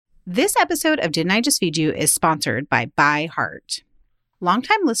This episode of Didn't I Just Feed You is sponsored by By Heart.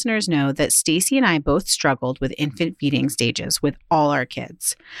 Longtime listeners know that Stacy and I both struggled with infant feeding stages with all our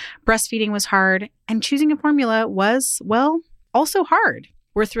kids. Breastfeeding was hard, and choosing a formula was, well, also hard.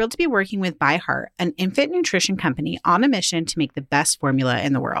 We're thrilled to be working with By Heart, an infant nutrition company on a mission to make the best formula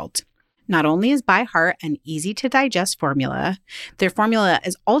in the world. Not only is By Heart an easy-to-digest formula, their formula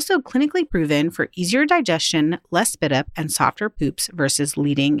is also clinically proven for easier digestion, less spit up, and softer poops versus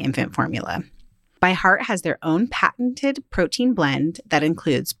leading infant formula. By Heart has their own patented protein blend that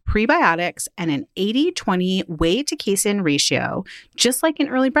includes prebiotics and an 80-20 whey to casein ratio, just like in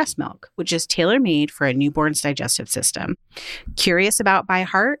early breast milk, which is tailor-made for a newborn's digestive system. Curious about By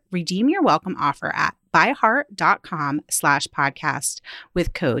Heart? Redeem your welcome offer at byheart.com/podcast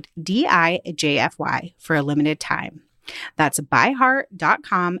with code DIJFY for a limited time. That's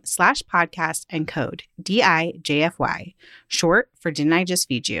byheart.com/podcast and code DIJFY, short for Didn't I Just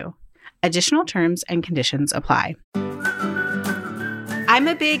Feed You? Additional terms and conditions apply. I'm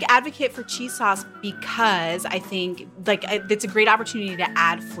a big advocate for cheese sauce because I think it's a great opportunity to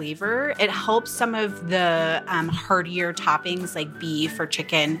add flavor. It helps some of the heartier toppings like beef or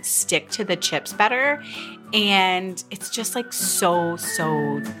chicken stick to the chips better. And it's just so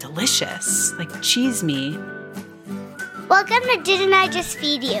delicious. Cheese me. Welcome to Didn't I Just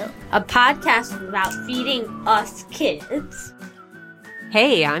Feed You? A podcast about feeding us kids.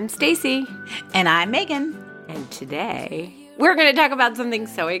 Hey, I'm Stacy. And I'm Megan. And today, we're going to talk about something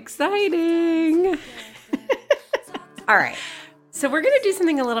so exciting. All right. So we're going to do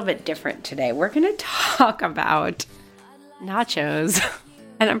something a little bit different today. We're going to talk about nachos.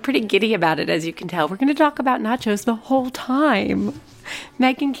 And I'm pretty giddy about it, as you can tell. We're going to talk about nachos the whole time.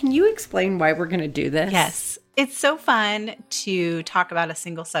 Megan, can you explain why we're going to do this? Yes. It's so fun to talk about a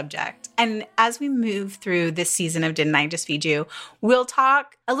single subject. And as we move through this season of Didn't I Just Feed You, we'll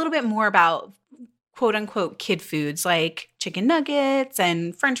talk a little bit more about quote unquote kid foods like chicken nuggets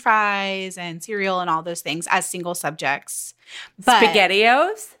and French fries and cereal and all those things as single subjects. But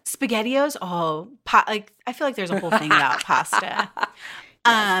SpaghettiOs? Oh, I feel like there's a whole thing about pasta.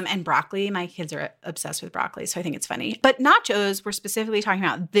 And broccoli. My kids are obsessed with broccoli, so I think it's funny. But nachos we're specifically talking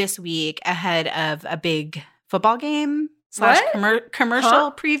about this week ahead of a big football game /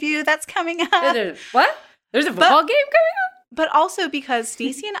 commercial preview that's coming up. What? There's a football game coming up? But also because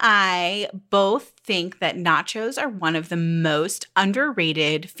Stacey and I both think that nachos are one of the most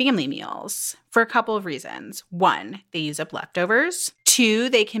underrated family meals for a couple of reasons. One, they use up leftovers. Two,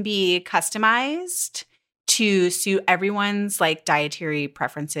 they can be customized to suit everyone's dietary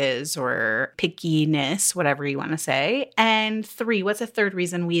preferences or pickiness, whatever you want to say. And three, what's a third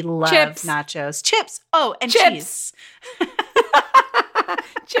reason we love nachos? Chips. Oh, and cheese.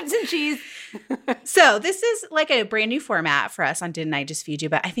 Chips and cheese. So this is a brand new format for us on Didn't I Just Feed You?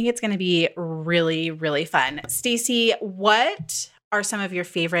 But I think it's going to be really, really fun. Stacey, what are some of your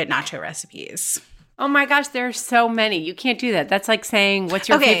favorite nacho recipes? Oh my gosh, there are so many. You can't do that. That's like saying, what's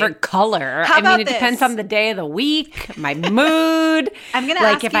your favorite color? It depends on the day of the week, my mood. I'm going to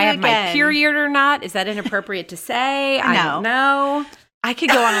ask if you I have again. my period or not. Is that inappropriate to say? I don't know. I could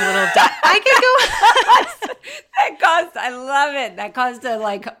go on a little I love it. That caused a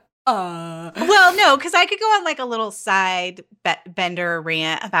Well, no, because I could go on a little side bender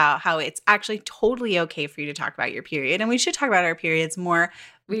rant about how it's actually totally okay for you to talk about your period. And we should talk about our periods more.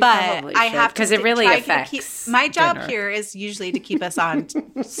 But I have to, because it really affects. My job here is usually to keep us on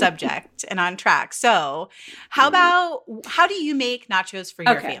subject and on track. So, how do you make nachos for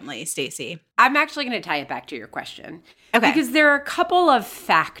your family, Stacey? I'm actually going to tie it back to your question. Okay. Because there are a couple of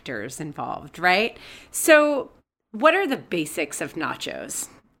factors involved, right? So, what are the basics of nachos?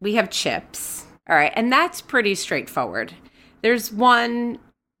 We have chips, all right, and that's pretty straightforward. There's one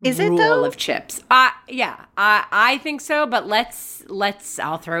rule of chips. I think so, but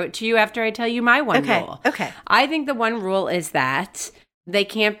I'll throw it to you after I tell you my one rule. Okay. I think the one rule is that they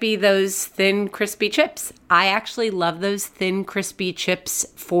can't be those thin, crispy chips. I actually love those thin, crispy chips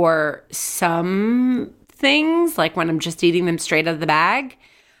for some things, like when I'm just eating them straight out of the bag.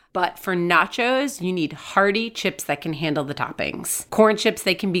 But for nachos, you need hearty chips that can handle the toppings. Corn chips,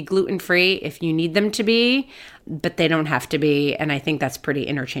 they can be gluten-free if you need them to be, but they don't have to be. And I think that's pretty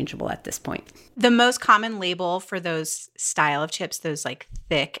interchangeable at this point. The most common label for those style of chips, those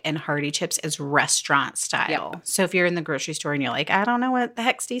thick and hearty chips, is restaurant style. Yep. So if you're in the grocery store and you're like, I don't know what the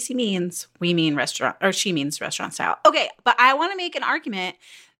heck Stacey means, we mean restaurant, or she means restaurant style. Okay, but I want to make an argument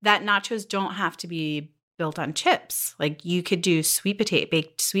that nachos don't have to be built on chips. You could do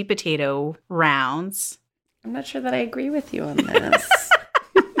baked sweet potato rounds. I'm not sure that I agree with you on this.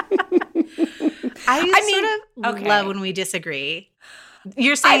 I love when we disagree.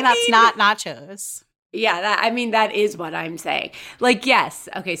 You're saying that's not nachos. Yeah, that is what I'm saying. Like, yes,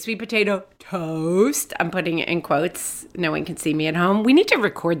 okay, sweet potato toast. I'm putting it in quotes. No one can see me at home. We need to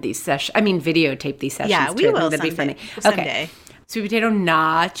record these sessions. videotape these sessions. Yeah, we too. will. That'd be funny. Someday. Okay, sweet potato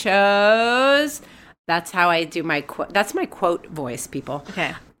nachos. That's how I do my quote. That's my quote voice, people.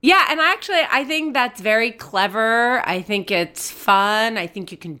 Okay. Yeah, and I think that's very clever. I think it's fun. I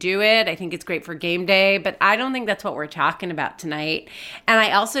think you can do it. I think it's great for game day, but I don't think that's what we're talking about tonight. And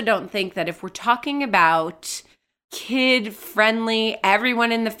I also don't think that if we're talking about kid-friendly,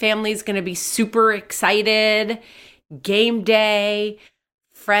 everyone in the family is going to be super excited, game day,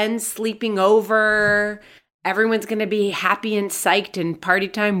 friends sleeping over, everyone's going to be happy and psyched and party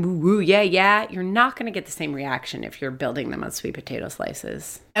time, woo woo, yeah, yeah. You're not going to get the same reaction if you're building them on sweet potato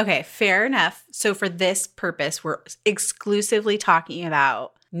slices. Okay, fair enough. So for this purpose, we're exclusively talking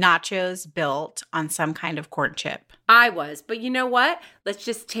about nachos built on some kind of corn chip. But you know what? Let's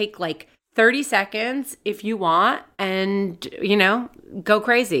just take like 30 seconds if you want and, go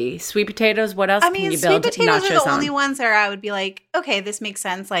crazy. Sweet potatoes, what else can you build nachos on? Sweet potatoes are the only ones where I would be like, okay, this makes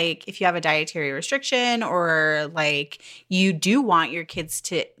sense. Like if you have a dietary restriction or like you do want your kids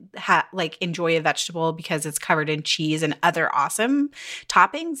to enjoy a vegetable because it's covered in cheese and other awesome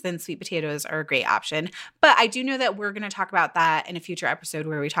toppings, then sweet potatoes are a great option. But I do know that we're going to talk about that in a future episode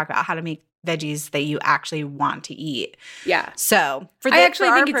where we talk about how to make veggies that you actually want to eat. Yeah. So I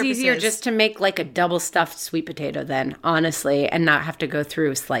actually think it's easier just to make like a double stuffed sweet potato then, honestly, and not have to go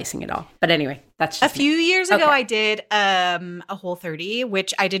through slicing it all. But anyway, that's just a few years ago I did a Whole30,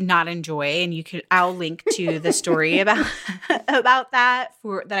 which I did not enjoy, and I'll link to the story about that that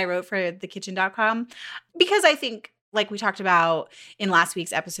I wrote for thekitchen.com, because I think, like we talked about in last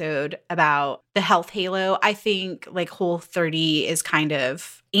week's episode about the health halo, I think like Whole30 is kind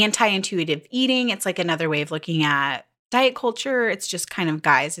of anti-intuitive eating. It's like another way of looking at diet culture. It's just kind of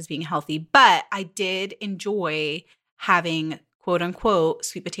guised as being healthy. But I did enjoy having quote unquote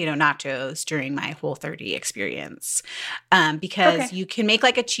sweet potato nachos during my Whole30 experience because you can make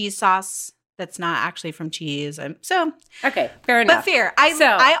like a cheese sauce that's not actually from cheese. Okay, fair enough. But fair.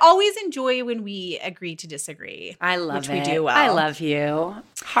 I always enjoy when we agree to disagree. I love which it. we do well. I love you.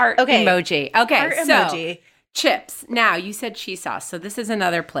 Heart emoji. Okay, heart emoji. Chips. Now, you said cheese sauce. So this is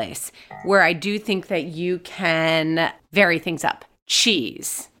another place where I do think that you can vary things up.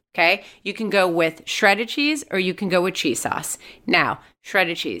 Cheese. Okay? You can go with shredded cheese or you can go with cheese sauce. Now,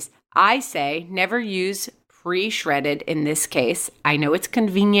 shredded cheese. I say never use pre-shredded in this case. I know it's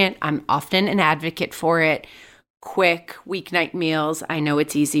convenient. I'm often an advocate for it. Quick weeknight meals. I know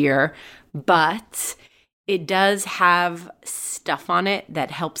it's easier, but it does have stuff on it that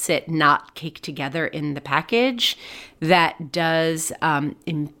helps it not cake together in the package that does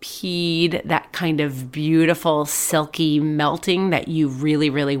impede that kind of beautiful silky melting that you really,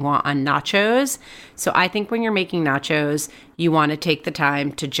 really want on nachos. So I think when you're making nachos, you want to take the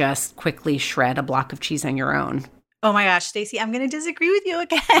time to just quickly shred a block of cheese on your own. Oh my gosh, Stacey, I'm going to disagree with you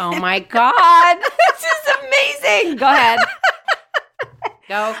again. Oh my God. This is amazing. Go ahead.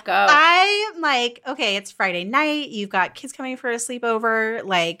 Go. I'm like, okay, it's Friday night. You've got kids coming for a sleepover.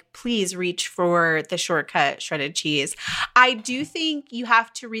 Like, please reach for the shortcut shredded cheese. I do think you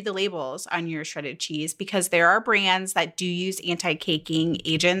have to read the labels on your shredded cheese because there are brands that do use anti-caking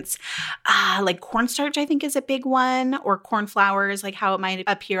agents. Like cornstarch, I think, is a big one, or corn flour is like how it might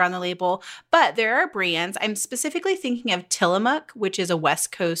appear on the label. But there are brands. I'm specifically thinking of Tillamook, which is a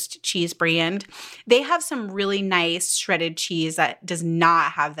West Coast cheese brand. They have some really nice shredded cheese that does not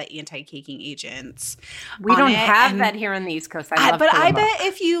have the anti-caking agents. We don't have that here on the East Coast. I bet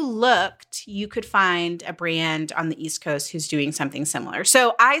if you looked, you could find a brand on the East Coast who's doing something similar.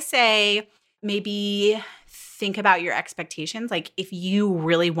 So I say maybe think about your expectations. Like if you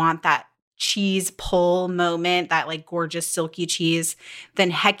really want that cheese pull moment, that like gorgeous silky cheese, then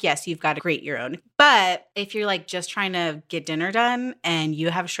heck yes, you've got to grate your own. But if you're like just trying to get dinner done and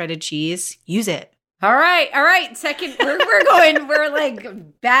you have shredded cheese, use it. All right. Second, we're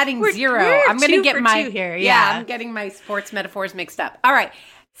like batting zero. I'm going to get my, here. Yeah, I'm getting my sports metaphors mixed up. All right.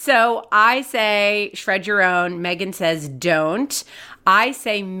 So I say shred your own. Megan says don't. I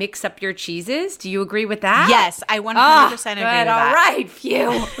say mix up your cheeses. Do you agree with that? Yes, I 100% agree with that. All right,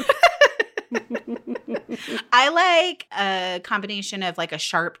 phew. I like a combination of like a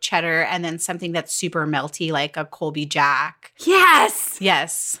sharp cheddar and then something that's super melty, like a Colby Jack.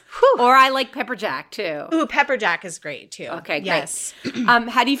 Yes. Whew. Or I like pepper jack too. Ooh, pepper jack is great too. Okay, great. Yes.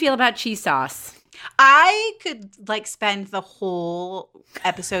 How do you feel about cheese sauce? I could like spend the whole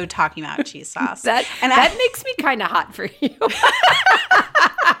episode talking about cheese sauce. That makes me kind of hot for you.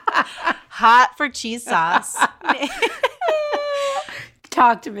 Hot for cheese sauce.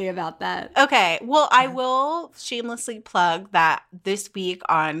 talk to me about that. Okay. Well, I will shamelessly plug that this week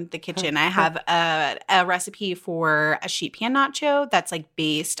on The Kitchen, I have a recipe for a sheet pan nacho that's like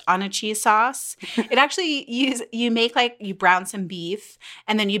based on a cheese sauce. It actually you brown some beef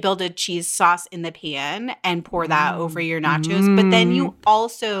and then you build a cheese sauce in the pan and pour that over your nachos. But then you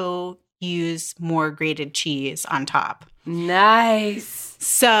also use more grated cheese on top. Nice.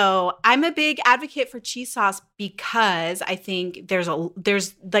 So I'm a big advocate for cheese sauce because I think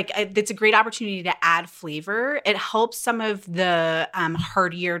it's a great opportunity to add flavor. It helps some of the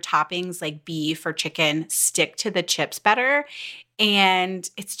heartier toppings like beef or chicken stick to the chips better. And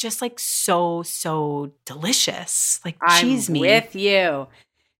it's just like so delicious. Like cheese I'm meat. with you.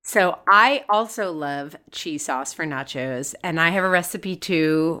 So I also love cheese sauce for nachos, and I have a recipe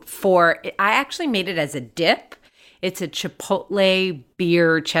too I actually made it as a dip. It's a chipotle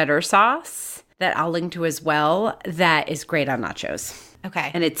beer cheddar sauce that I'll link to as well that is great on nachos.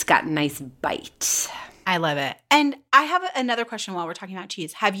 Okay. And it's got a nice bite. I love it. And I have another question while we're talking about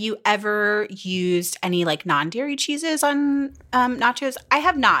cheese. Have you ever used any like non-dairy cheeses on nachos? I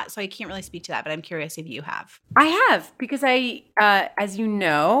have not, so I can't really speak to that, but I'm curious if you have. I have, because as you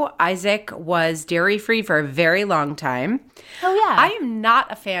know, Isaac was dairy-free for a very long time. Oh, yeah. I am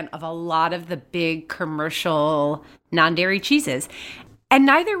not a fan of a lot of the big commercial non-dairy cheeses. And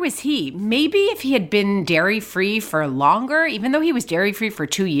neither was he. Maybe if he had been dairy-free for longer, even though he was dairy-free for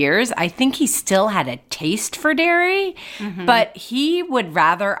 2 years, I think he still had a taste for dairy. Mm-hmm. But he would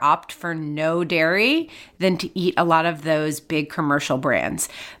rather opt for no dairy than to eat a lot of those big commercial brands.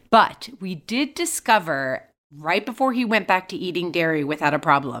 But we did discover right before he went back to eating dairy without a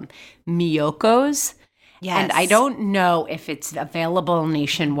problem, Miyoko's. Yes. And I don't know if it's available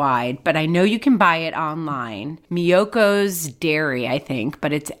nationwide, but I know you can buy it online. Miyoko's Dairy, I think,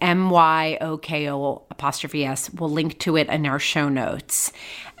 but it's MYOKO''S. We'll link to it in our show notes.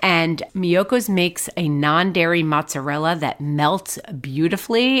 And Miyoko's makes a non-dairy mozzarella that melts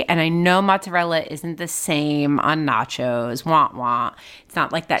beautifully. And I know mozzarella isn't the same on nachos. Wah, wah. It's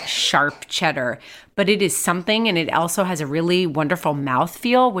not like that sharp cheddar. But it is something, and it also has a really wonderful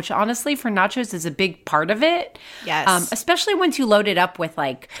mouthfeel, which honestly for nachos is a big part of it. Yes. Especially once you load it up with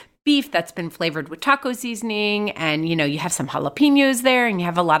like beef that's been flavored with taco seasoning, and you have some jalapenos there, and you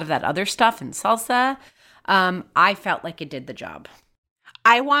have a lot of that other stuff and salsa. I felt like it did the job.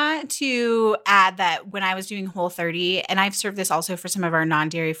 I want to add that when I was doing Whole30, and I've served this also for some of our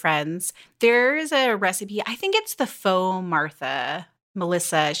non-dairy friends, there's a recipe. I think it's the Faux Martha.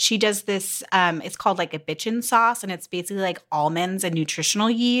 Melissa, she does this, it's called like a bitchin sauce, and it's basically like almonds and nutritional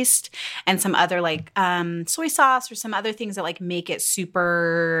yeast and some other like soy sauce or some other things that like make it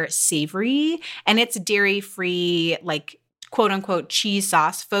super savory. And it's dairy-free, like quote unquote cheese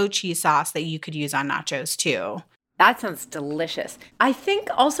sauce, faux cheese sauce that you could use on nachos too. That sounds delicious. I think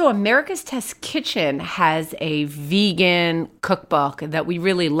also America's Test Kitchen has a vegan cookbook that we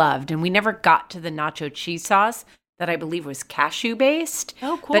really loved, and we never got to the nacho cheese sauce that I believe was cashew-based.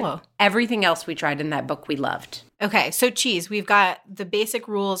 Oh, cool. But everything else we tried in that book we loved. Okay, so cheese. We've got the basic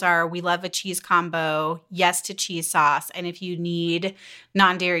rules are we love a cheese combo, yes to cheese sauce, and if you need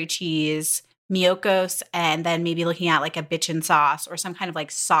non-dairy cheese, Miyoko's, and then maybe looking at like a bitchin sauce or some kind of like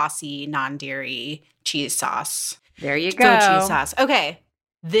saucy non-dairy cheese sauce. There you go. Faux cheese sauce. Okay.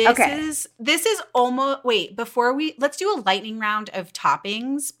 This is almost let's do a lightning round of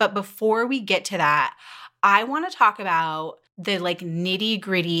toppings, but before we get to that, I want to talk about the like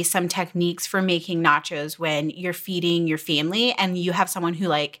nitty-gritty, some techniques for making nachos when you're feeding your family and you have someone who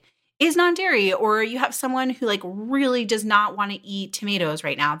like is non-dairy, or you have someone who like really does not want to eat tomatoes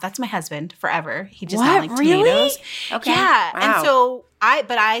right now. That's my husband forever. He does not like tomatoes. Okay. Yeah. Wow. And so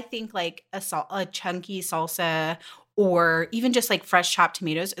I think like a chunky salsa or even just like fresh chopped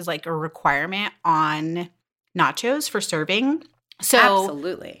tomatoes is like a requirement on nachos for serving. So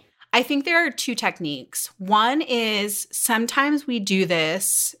absolutely. I think there are two techniques. One is sometimes we do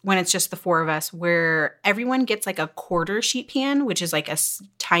this when it's just the four of us where everyone gets like a quarter sheet pan, which is like a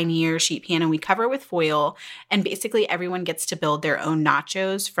tinier sheet pan, and we cover it with foil. And basically everyone gets to build their own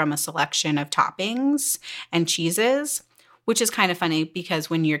nachos from a selection of toppings and cheeses, which is kind of funny because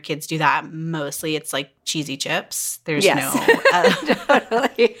when your kids do that, mostly it's like cheesy chips. There's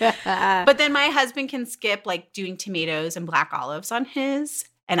Totally. But then my husband can skip like doing tomatoes and black olives on his.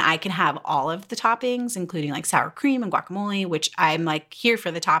 And I can have all of the toppings, including like sour cream and guacamole, which I'm like here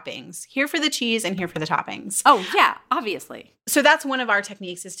for the toppings, here for the cheese, and here for the toppings. Oh, yeah, obviously. So that's one of our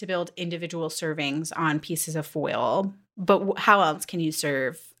techniques, is to build individual servings on pieces of foil. But how else can you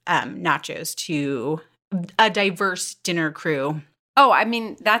serve nachos to a diverse dinner crew? Oh, I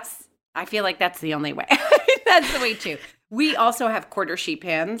mean, I feel like that's the only way. That's the way too. We also have quarter sheet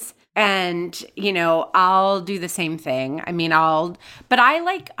pans. And, I'll do the same thing. But I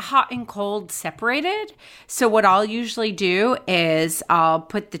like hot and cold separated. So what I'll usually do is I'll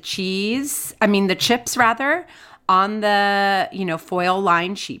put the chips rather, on the, foil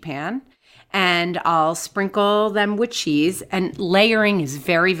lined sheet pan. And I'll sprinkle them with cheese. And layering is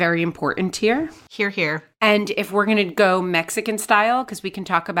very, very important here. Hear, hear. And if we're going to go Mexican style, because we can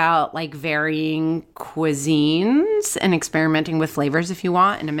talk about like varying cuisines and experimenting with flavors if you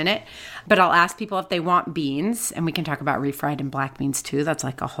want in a minute. But I'll ask people if they want beans. And we can talk about refried and black beans too. That's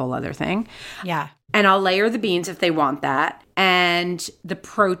like a whole other thing. Yeah. And I'll layer the beans if they want that. And the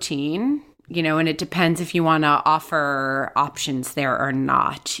protein, and it depends if you want to offer options there or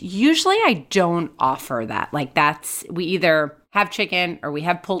not. Usually I don't offer that. Like we either have chicken or we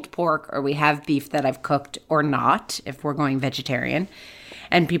have pulled pork or we have beef that I've cooked or not if we're going vegetarian.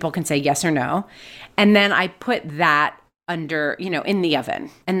 And people can say yes or no. And then I put that under, in the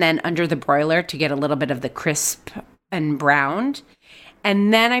oven and then under the broiler to get a little bit of the crisp and browned.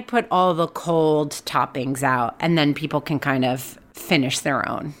 And then I put all the cold toppings out and then people can kind of finish their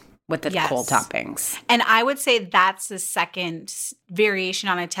own with the cold toppings. And I would say that's the second variation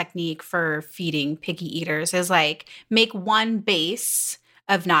on a technique for feeding picky eaters is like make one base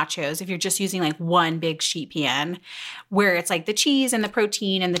of nachos if you're just using like one big sheet pan where it's like the cheese and the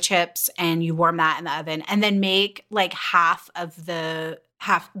protein and the chips and you warm that in the oven and then make like half the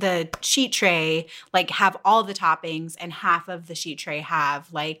sheet tray like have all the toppings and half of the sheet tray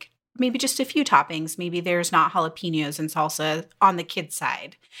have like maybe just a few toppings. Maybe there's not jalapenos and salsa on the kids'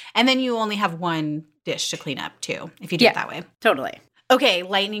 side. And then you only have one dish to clean up too, if you do it that way. Totally. Okay,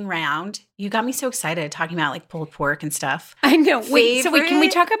 lightning round. You got me so excited talking about like pulled pork and stuff. I know. Wait, can we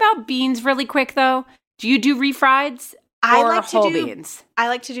talk about beans really quick though? Do you do refrieds or whole beans? I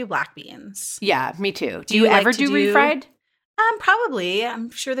like to do black beans. Yeah, me too. Do you ever do refried? Probably. I'm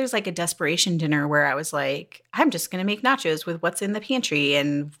sure there's like a desperation dinner where I was like, I'm just going to make nachos with what's in the pantry.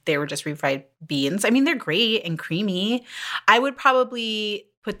 And they were just refried beans. I mean, they're great and creamy. I would probably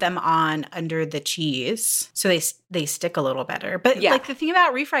put them on under the cheese so they stick a little better. But like the thing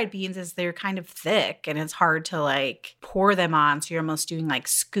about refried beans is they're kind of thick and it's hard to like pour them on. So you're almost doing like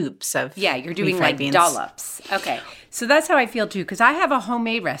scoops of you're doing refried like beans. dollops. Okay. So that's how I feel too because I have a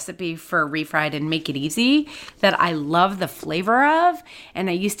homemade recipe for refried and make it easy that I love the flavor of and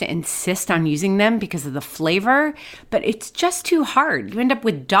I used to insist on using them because of the flavor, but it's just too hard. You end up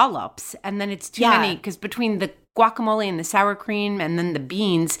with dollops and then it's too many because between the guacamole and the sour cream and then the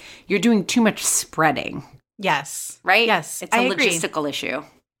beans, you're doing too much spreading. Yes. Right? Yes. It's a logistical issue.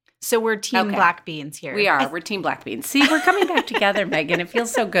 So we're team black beans here. We are. We're team black beans. See, we're coming back together, Megan. It feels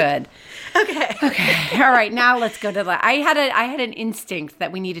so good. Okay. All right. Now let's go to I had an instinct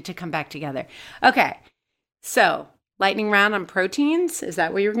that we needed to come back together. Okay. So lightning round on proteins. Is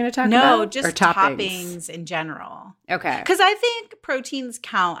that what you were going to talk about? No, just toppings in general. Okay. Because I think proteins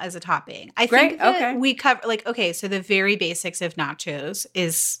count as a topping. I think that we cover so the very basics of nachos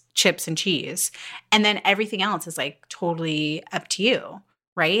is chips and cheese. And then everything else is like totally up to you,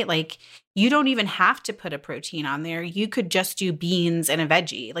 right? Like you don't even have to put a protein on there. You could just do beans and a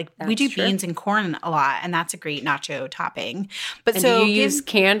veggie. Like we do beans and corn a lot, and that's a great nacho topping. But and do you use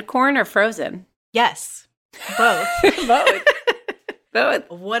canned corn or frozen? Yes. Both. Both.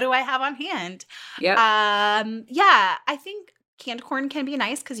 What do I have on hand? Yep. I think canned corn can be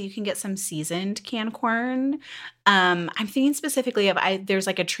nice because you can get some seasoned canned corn. I'm thinking specifically of there's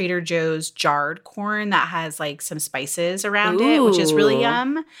like a Trader Joe's jarred corn that has like some spices around it, which is really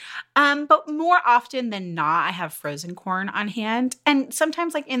yum. But more often than not, I have frozen corn on hand. And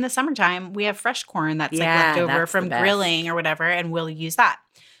sometimes like in the summertime, we have fresh corn that's like left over from grilling or whatever, and we'll use that.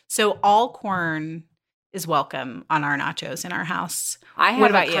 So all corn is welcome on our nachos in our house. I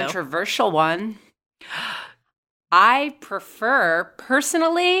have a controversial one. I prefer,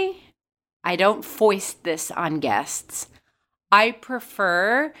 personally, I don't foist this on guests. I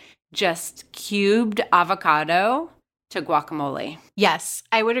prefer just cubed avocado to guacamole. Yes,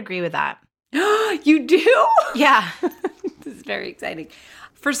 I would agree with that. You do? Yeah. This is very exciting.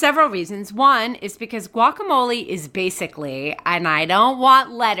 For several reasons. One is because guacamole is basically, and I don't want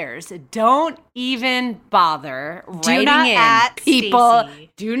letters, don't even bother writing in. People,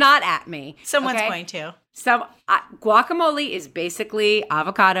 Stacey. Do not at me. Someone's going to. Guacamole is basically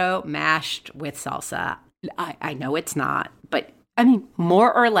avocado mashed with salsa. I know it's not, but I mean,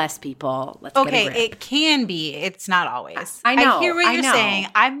 more or less, people. Let's get a grip. It can be. It's not always. I know. I hear what you're saying.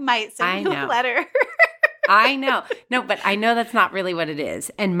 I might send you a letter. I know. No, but I know that's not really what it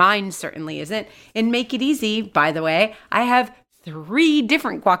is. And mine certainly isn't. And make it easy, by the way, I have 3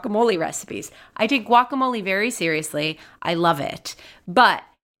 different guacamole recipes. I take guacamole very seriously. I love it. But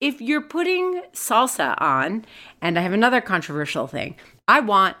if you're putting salsa on, and I have another controversial thing, I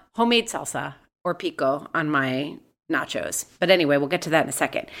want homemade salsa or pico on my nachos. But anyway, we'll get to that in a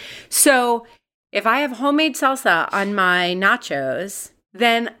second. So if I have homemade salsa on my nachos,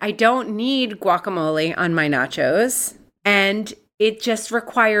 then I don't need guacamole on my nachos. And it just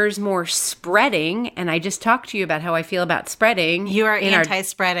requires more spreading. And I just talked to you about how I feel about spreading. You are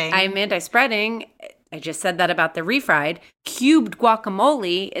anti-spreading. I'm anti-spreading. I just said that about the refried. Cubed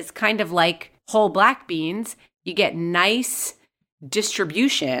guacamole is kind of like whole black beans. You get nice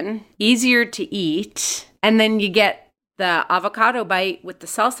distribution, easier to eat, and then you get the avocado bite with the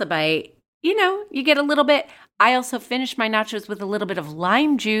salsa bite. You know, you get a little bit. I also finish my nachos with a little bit of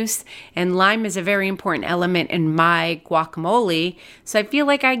lime juice, and lime is a very important element in my guacamole. So I feel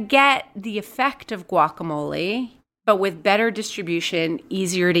like I get the effect of guacamole, but with better distribution,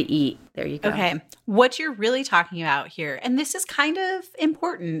 easier to eat. There you go. Okay. What you're really talking about here, and this is kind of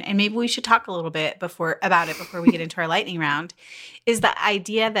important, and maybe we should talk a little bit about it before we get into our lightning round, is the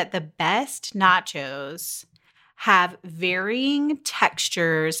idea that the best nachos have varying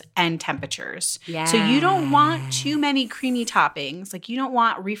textures and temperatures. Yeah. So you don't want too many creamy toppings. Like you don't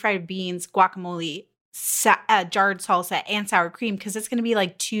want refried beans, guacamole, jarred salsa, and sour cream because it's going to be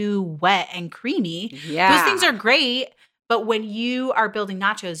like too wet and creamy. Yeah. Those things are great. But when you are building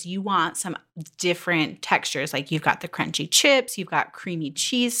nachos, you want some different textures. Like you've got the crunchy chips, you've got creamy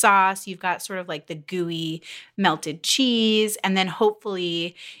cheese sauce, you've got sort of like the gooey melted cheese. And then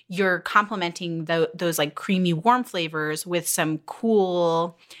hopefully you're complementing those like creamy warm flavors with some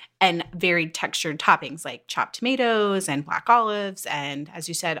cool and varied textured toppings like chopped tomatoes and black olives and, as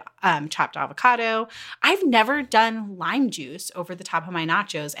you said, chopped avocado. I've never done lime juice over the top of my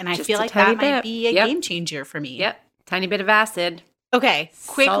nachos, and I feel like that might be a game changer for me. Yep. Tiny bit of acid. Okay.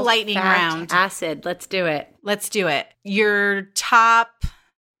 Quick Salt, lightning fat, round. Acid. Let's do it. Let's do it. Your top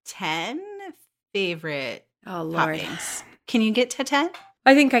 10 favorite toppings. Can you get to 10?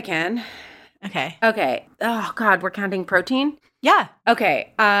 I think I can. Okay. Okay. Oh, God. We're counting protein? Yeah.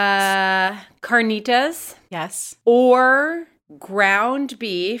 Okay. Carnitas. Yes. Or ground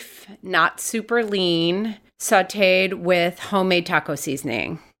beef, not super lean, sauteed with homemade taco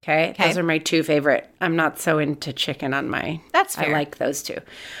seasoning. Okay. Those are my 2 favorite. I'm not so into chicken on my. That's fair. I like those 2.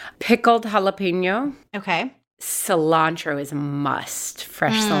 Pickled jalapeno. Okay. Cilantro is a must.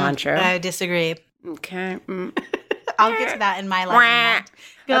 Fresh cilantro. I disagree. Okay. I'll get to that in my lightning round.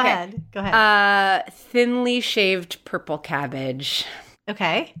 Go ahead. Thinly shaved purple cabbage.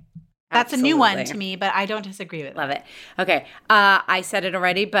 Okay. That's a new one to me, but I don't disagree with it. Love it. Okay. I said it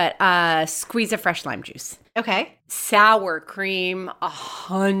already, but squeeze of fresh lime juice. Okay. Sour cream,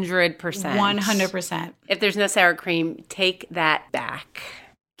 100%. 100%. If there's no sour cream, take that back.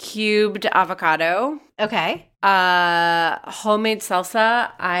 Cubed avocado. Okay. Homemade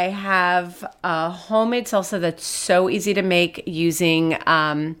salsa. I have a homemade salsa that's so easy to make using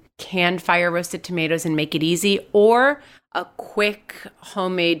canned fire roasted tomatoes and make it easy, or a quick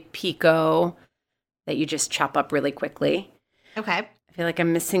homemade pico that you just chop up really quickly. Okay. I feel like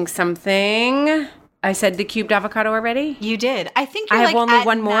I'm missing something. I said the cubed avocado already? You did. I think you're I have like only at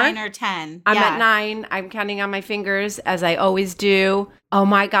one more. 9 or 10. I'm at 9. I'm counting on my fingers as I always do. Oh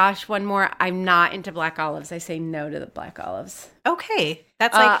my gosh, one more. I'm not into black olives. I say no to the black olives. Okay.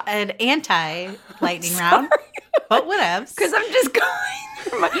 That's like an anti-lightning round. But whatever. Because I'm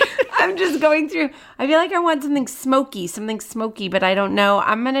just going through. I feel like I want something smoky, but I don't know.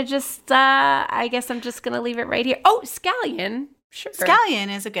 I'm going to just, I guess I'm just going to leave it right here. Oh, scallion. Sure. Scallion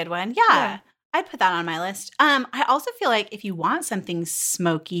is a good one. Yeah. I'd put that on my list. I also feel like if you want something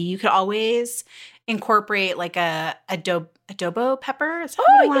smoky, you could always incorporate like a adobo pepper. Is that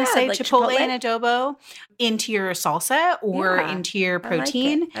what I want to say? Like Chipotle and adobo into your salsa or into your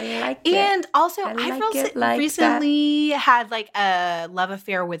protein. I like it. And also, I I've like also it like recently had like a love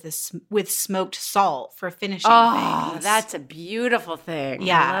affair with smoked salt for finishing things. That's a beautiful thing.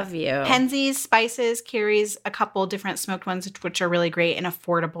 Yeah. I love you. Penzeys Spices carries a couple different smoked ones, which are really great and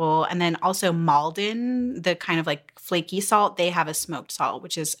affordable. And then also Malden, the kind of like flaky salt, they have a smoked salt,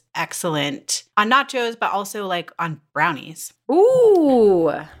 which is excellent on nachos, but also like on brownies. Ooh.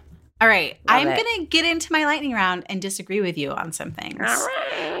 All right. Love I'm it. going to get into my lightning round and disagree with you on some things. All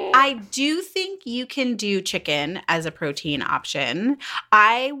right. I do think you can do chicken as a protein option.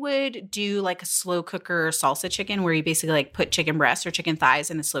 I would do like a slow cooker salsa chicken where you basically like put chicken breasts or chicken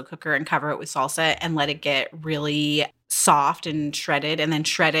thighs in a slow cooker and cover it with salsa and let it get really soft and shredded, and then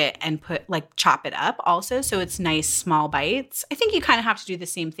shred it and chop it up also, so it's nice small bites. I think you kind of have to do the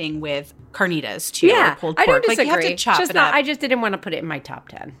same thing with carnitas too. Yeah, or pulled pork. I don't disagree. You have to chop it up. I just didn't want to put it in my top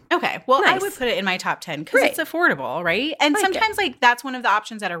 10. Okay, well, I Nice. would put it in my top 10 because it's affordable, right? And sometimes that's one of the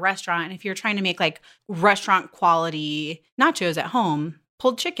options at a restaurant. And if you're trying to make restaurant quality nachos at home,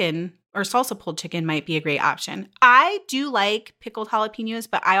 pulled chicken or salsa pulled chicken might be a great option. I do like pickled jalapenos,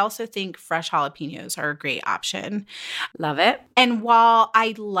 but I also think fresh jalapenos are a great option. Love it. And while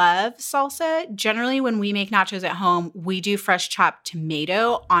I love salsa, generally when we make nachos at home, we do fresh chopped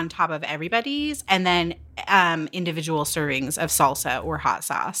tomato on top of everybody's, and then individual servings of salsa or hot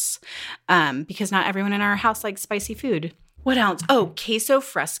sauce, because not everyone in our house likes spicy food. What else? Oh, queso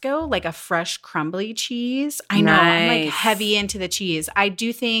fresco, like a fresh crumbly cheese. I know, I'm heavy into the cheese. I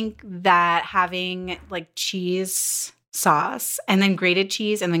do think that having cheese sauce and then grated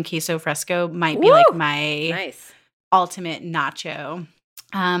cheese and then queso fresco might be my ultimate nacho.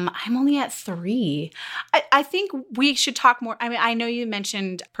 I'm only at 3. I think we should talk more. I mean, I know you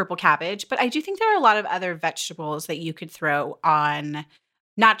mentioned purple cabbage, but I do think there are a lot of other vegetables that you could throw on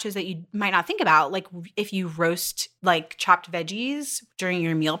nachos that you might not think about. Like if you roast chopped veggies during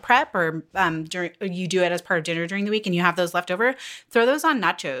your meal prep, or you do it as part of dinner during the week and you have those left over, throw those on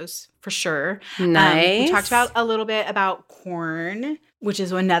nachos for sure. Nice. We talked about a little bit about corn, which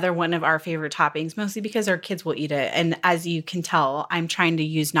is another one of our favorite toppings, mostly because our kids will eat it. And as you can tell, I'm trying to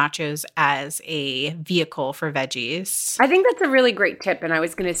use nachos as a vehicle for veggies. I think that's a really great tip. And I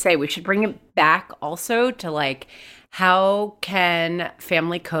was going to say we should bring it back also to how can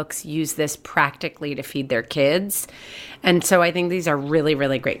family cooks use this practically to feed their kids? And so I think these are really,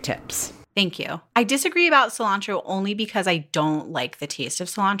 really great tips. Thank you. I disagree about cilantro only because I don't like the taste of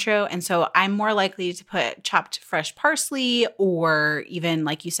cilantro. And so I'm more likely to put chopped fresh parsley or even,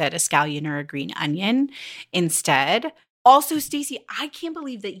 like you said, a scallion or a green onion instead. Also, Stacey, I can't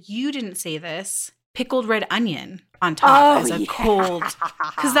believe that you didn't say this. Pickled red onion on top as a cold,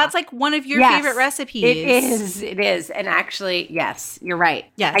 because that's one of your favorite recipes. It is. And actually, yes, you're right.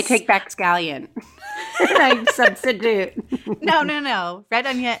 Yes. I take back scallion. I substitute. No. Red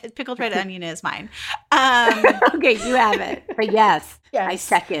onion, pickled red onion is mine. Okay, you have it. But yes, I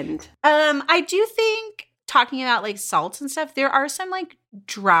second. I do think, talking about salts and stuff, there are some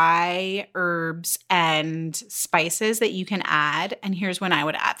dry herbs and spices that you can add. And here's when I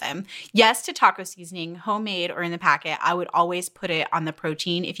would add them. Yes, to taco seasoning, homemade or in the packet, I would always put it on the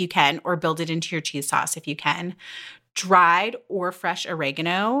protein if you can, or build it into your cheese sauce if you can. Dried or fresh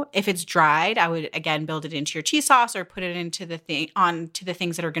oregano. If it's dried, I would again build it into your cheese sauce or put it into the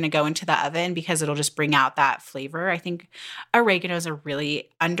things that are going to go into the oven, because it'll just bring out that flavor. I think oregano is a really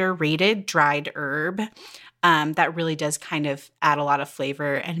underrated dried herb. That really does kind of add a lot of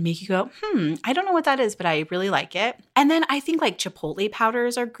flavor and make you go, I don't know what that is, but I really like it. And then I think chipotle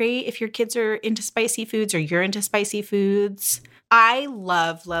powders are great if your kids are into spicy foods or you're into spicy foods. I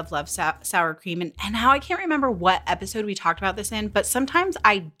love, love, love sour cream. And now I can't remember what episode we talked about this in, but sometimes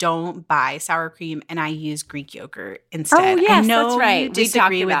I don't buy sour cream and I use Greek yogurt instead. Oh, yes, I know that's right. You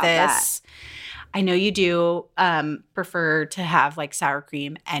disagree with this. That. I know you do prefer to have sour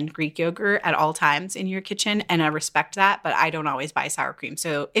cream and Greek yogurt at all times in your kitchen, and I respect that, but I don't always buy sour cream.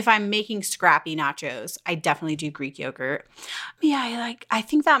 So if I'm making scrappy nachos, I definitely do Greek yogurt. Yeah, I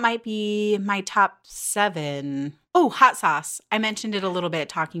think that might be my top 7. Oh, hot sauce. I mentioned it a little bit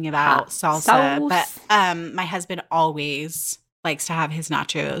talking about salsa, but my husband always likes to have his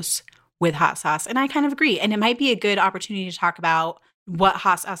nachos with hot sauce, and I kind of agree. And it might be a good opportunity to talk about what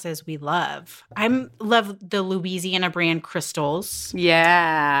hot sauces we love. I love the Louisiana brand Crystals.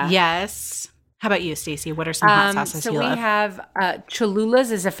 Yeah. Yes. How about you, Stacey? What are some hot sauces you love? So we have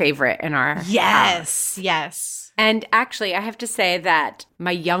Cholula's is a favorite in our house. Yes. And actually, I have to say that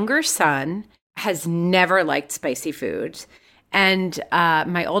my younger son has never liked spicy foods. And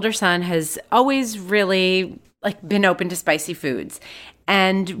my older son has always really been open to spicy foods.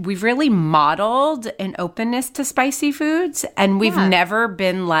 And we've really modeled an openness to spicy foods. And we've never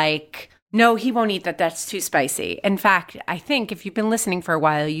been no, he won't eat that. That's too spicy. In fact, I think if you've been listening for a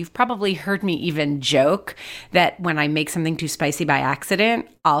while, you've probably heard me even joke that when I make something too spicy by accident,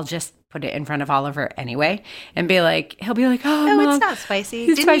 I'll just put it in front of Oliver anyway and be he'll be oh, no, Mom, it's not spicy.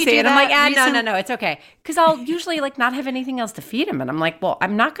 It's spicy. And I'm no, it's okay. Because I'll usually not have anything else to feed him. And I'm well,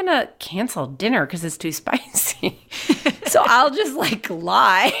 I'm not going to cancel dinner because it's too spicy. So I'll just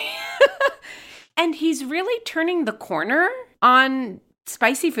lie. And he's really turning the corner on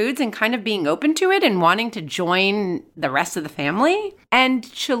spicy foods and kind of being open to it and wanting to join the rest of the family. And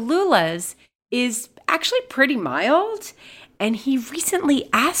Cholula's is actually pretty mild. and he recently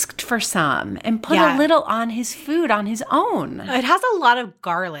asked for some and put Yeah. a little on his food on his own. It has a lot of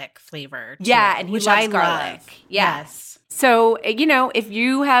garlic flavor to Yeah, it, and he which loves I garlic. love. Yeah. Yes. So, if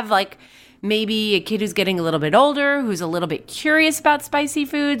you have like maybe a kid who's getting a little bit older, who's a little bit curious about spicy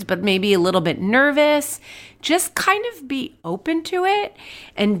foods, but maybe a little bit nervous, just kind of be open to it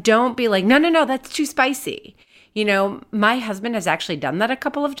and don't be like, no, that's too spicy. My husband has actually done that a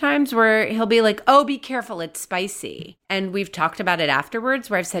couple of times where he'll be like, oh, be careful, it's spicy. And we've talked about it afterwards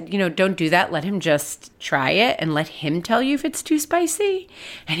where I've said, don't do that. Let him just try it and let him tell you if it's too spicy.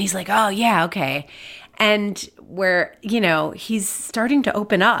 And he's like, oh, yeah, okay. And where, he's starting to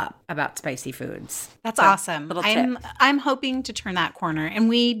open up about spicy foods. That's awesome. little tip. I'm hoping to turn that corner. And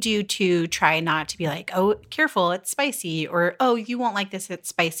we do to try not to be like, oh, careful, it's spicy. Or, oh, you won't like this, it's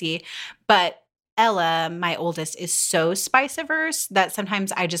spicy. But Ella, my oldest, is so spice averse that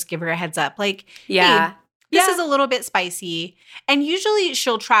sometimes I just give her a heads up. Like, Yeah. hey, this is a little bit spicy. And usually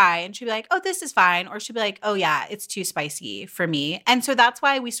she'll try and she'll be like, oh, this is fine. Or she'll be like, oh, yeah, it's too spicy for me. And so that's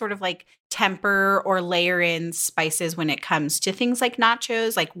why we sort of like temper or layer in spices when it comes to things like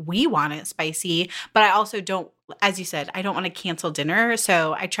nachos. Like we want it spicy, but I also don't, as you said, I don't want to cancel dinner.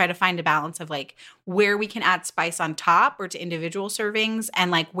 So I try to find a balance of like where we can add spice on top or to individual servings and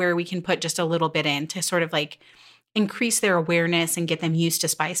like where we can put just a little bit in to sort of like increase their awareness and get them used to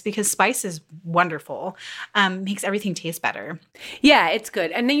spice because spice is wonderful. Makes everything taste better. Yeah, it's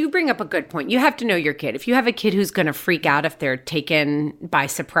good. And then you bring up a good point. You have to know your kid. If you have a kid who's going to freak out if they're taken by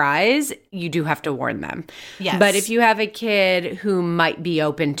surprise, you do have to warn them. Yes. But if you have a kid who might be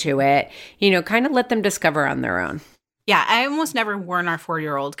open to it, kind of let them discover on their own. Yeah, I almost never warn our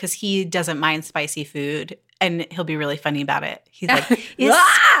 4-year-old because he doesn't mind spicy food. And he'll be really funny about it. He's like,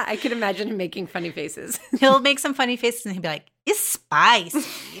 I can imagine him making funny faces. He'll make some funny faces and he'll be like, it's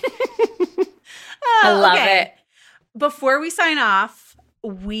spicy. I love it. Before we sign off,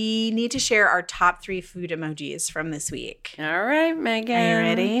 we need to share our top 3 food emojis from this week. All right, Megan. Are you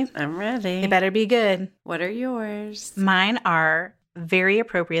ready? I'm ready. They better be good. What are yours? Mine are very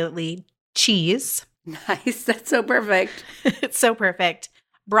appropriately cheese. Nice. That's so perfect. It's so perfect.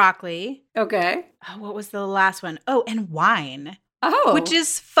 Broccoli. Okay. Oh, what was the last one? Oh, and wine. Oh. Which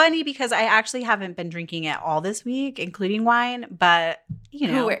is funny because I actually haven't been drinking it all this week, including wine. But,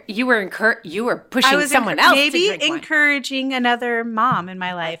 you were pushing someone else maybe to drink encouraging another mom in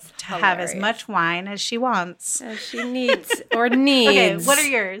my life to have as much wine as she wants. As she needs or needs. Okay, what are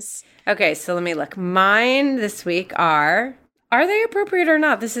yours? Okay, so let me look. Mine this week are they appropriate or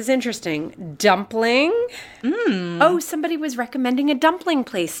not? This is interesting. Dumpling. Oh, somebody was recommending a dumpling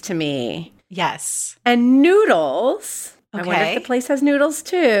place to me. Yes. And noodles. Okay. I wonder if the place has noodles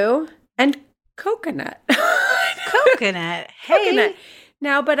too. And coconut. Coconut. Hey. Coconut.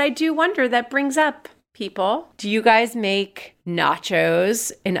 Now, but I do wonder, that brings up people. Do you guys make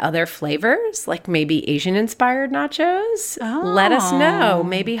nachos in other flavors? Like maybe Asian-inspired nachos? Oh. Let us know.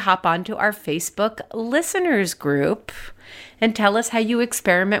 Maybe hop onto our Facebook listeners group and tell us how you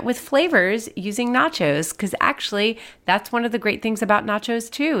experiment with flavors using nachos. Because actually, that's one of the great things about nachos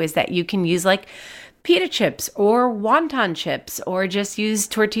too, is that you can use like pita chips or wonton chips, or just use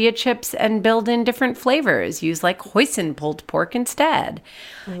tortilla chips and build in different flavors. Use like hoisin pulled pork instead.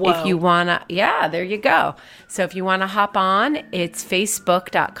 Whoa. If you want to, yeah, there you go. So if you want to hop on, it's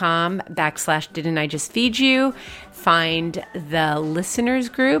facebook.com/didn't I just feed you. Find the listeners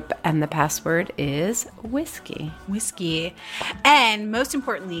group, and the password is whiskey. Whiskey. And most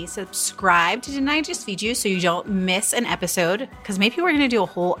importantly, subscribe to Didn't I Just Feed You so you don't miss an episode, because maybe we're going to do a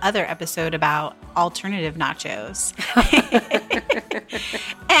whole other episode about alternative nachos.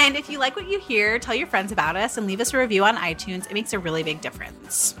 And if you like what you hear, tell your friends about us and leave us a review on iTunes. It makes a really big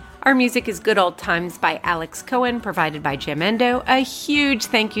difference. Our music is Good Old Times by Alex Cohen, provided by Jamendo. A huge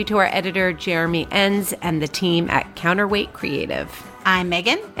thank you to our editor, Jeremy Enns, and the team at Counterweight Creative. I'm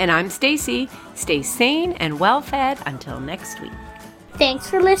Megan. And I'm Stacy. Stay sane and well-fed until next week. Thanks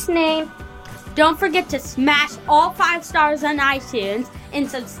for listening. Don't forget to smash all 5 stars on iTunes and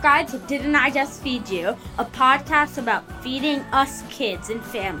subscribe to Didn't I Just Feed You, a podcast about feeding us kids and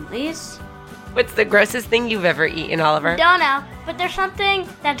families. What's the grossest thing you've ever eaten, Oliver? Don't know, but there's something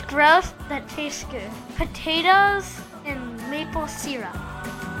that's gross that tastes good. Potatoes and maple syrup.